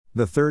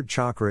The third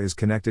chakra is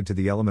connected to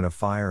the element of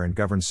fire and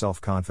governs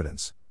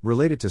self-confidence,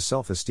 related to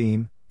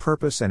self-esteem,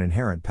 purpose and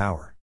inherent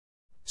power.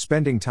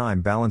 Spending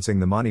time balancing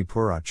the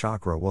Manipura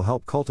chakra will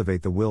help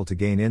cultivate the will to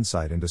gain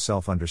insight into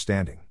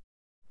self-understanding.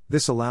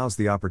 This allows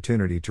the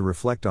opportunity to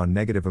reflect on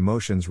negative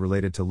emotions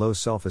related to low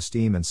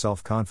self-esteem and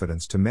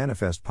self-confidence to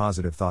manifest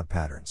positive thought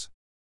patterns.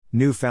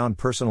 Newfound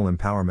personal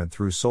empowerment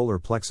through solar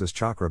plexus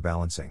chakra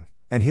balancing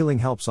and healing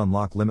helps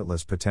unlock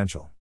limitless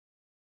potential.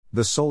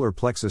 The solar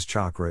plexus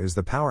chakra is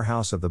the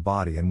powerhouse of the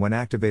body, and when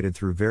activated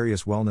through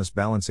various wellness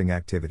balancing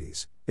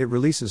activities, it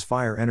releases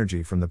fire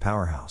energy from the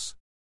powerhouse.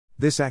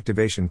 This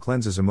activation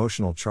cleanses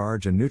emotional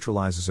charge and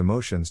neutralizes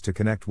emotions to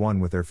connect one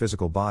with their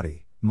physical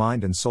body,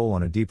 mind and soul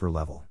on a deeper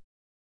level.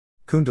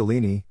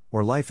 Kundalini,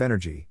 or life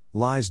energy,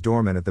 lies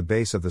dormant at the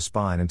base of the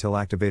spine until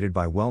activated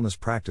by wellness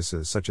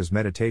practices such as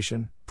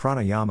meditation,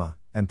 pranayama,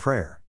 and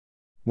prayer.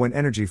 When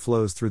energy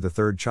flows through the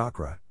third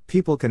chakra,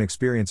 people can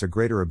experience a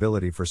greater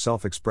ability for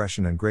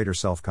self-expression and greater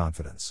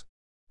self-confidence.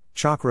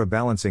 Chakra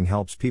balancing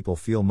helps people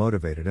feel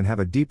motivated and have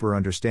a deeper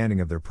understanding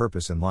of their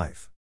purpose in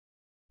life.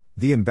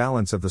 The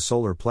imbalance of the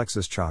solar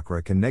plexus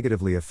chakra can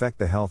negatively affect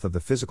the health of the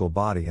physical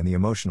body and the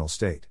emotional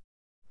state.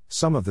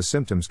 Some of the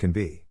symptoms can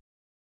be: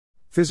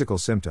 physical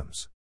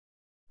symptoms: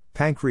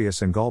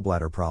 pancreas and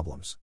gallbladder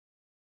problems,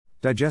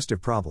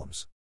 digestive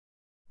problems,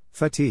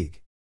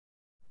 fatigue,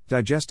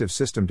 digestive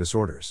system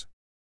disorders,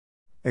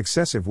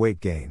 excessive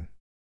weight gain,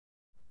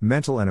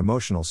 mental and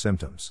emotional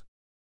symptoms,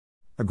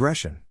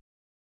 aggression,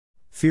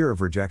 fear of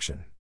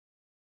rejection,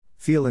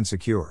 feel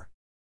insecure,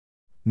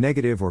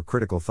 negative or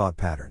critical thought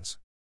patterns,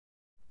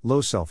 low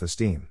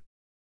self-esteem,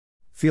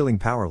 feeling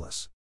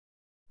powerless,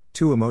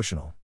 too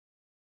emotional.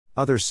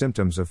 Other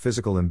symptoms of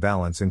physical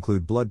imbalance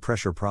include blood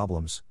pressure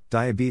problems,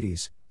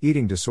 diabetes,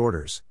 eating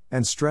disorders,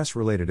 and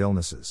stress-related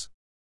illnesses.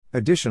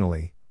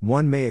 Additionally,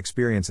 one may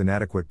experience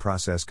inadequate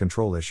process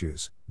control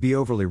issues, be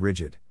overly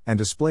rigid, and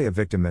display a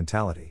victim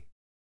mentality.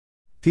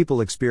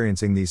 People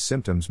experiencing these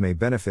symptoms may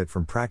benefit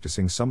from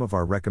practicing some of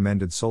our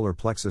recommended solar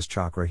plexus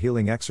chakra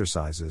healing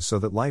exercises so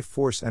that life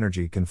force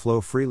energy can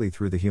flow freely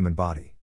through the human body.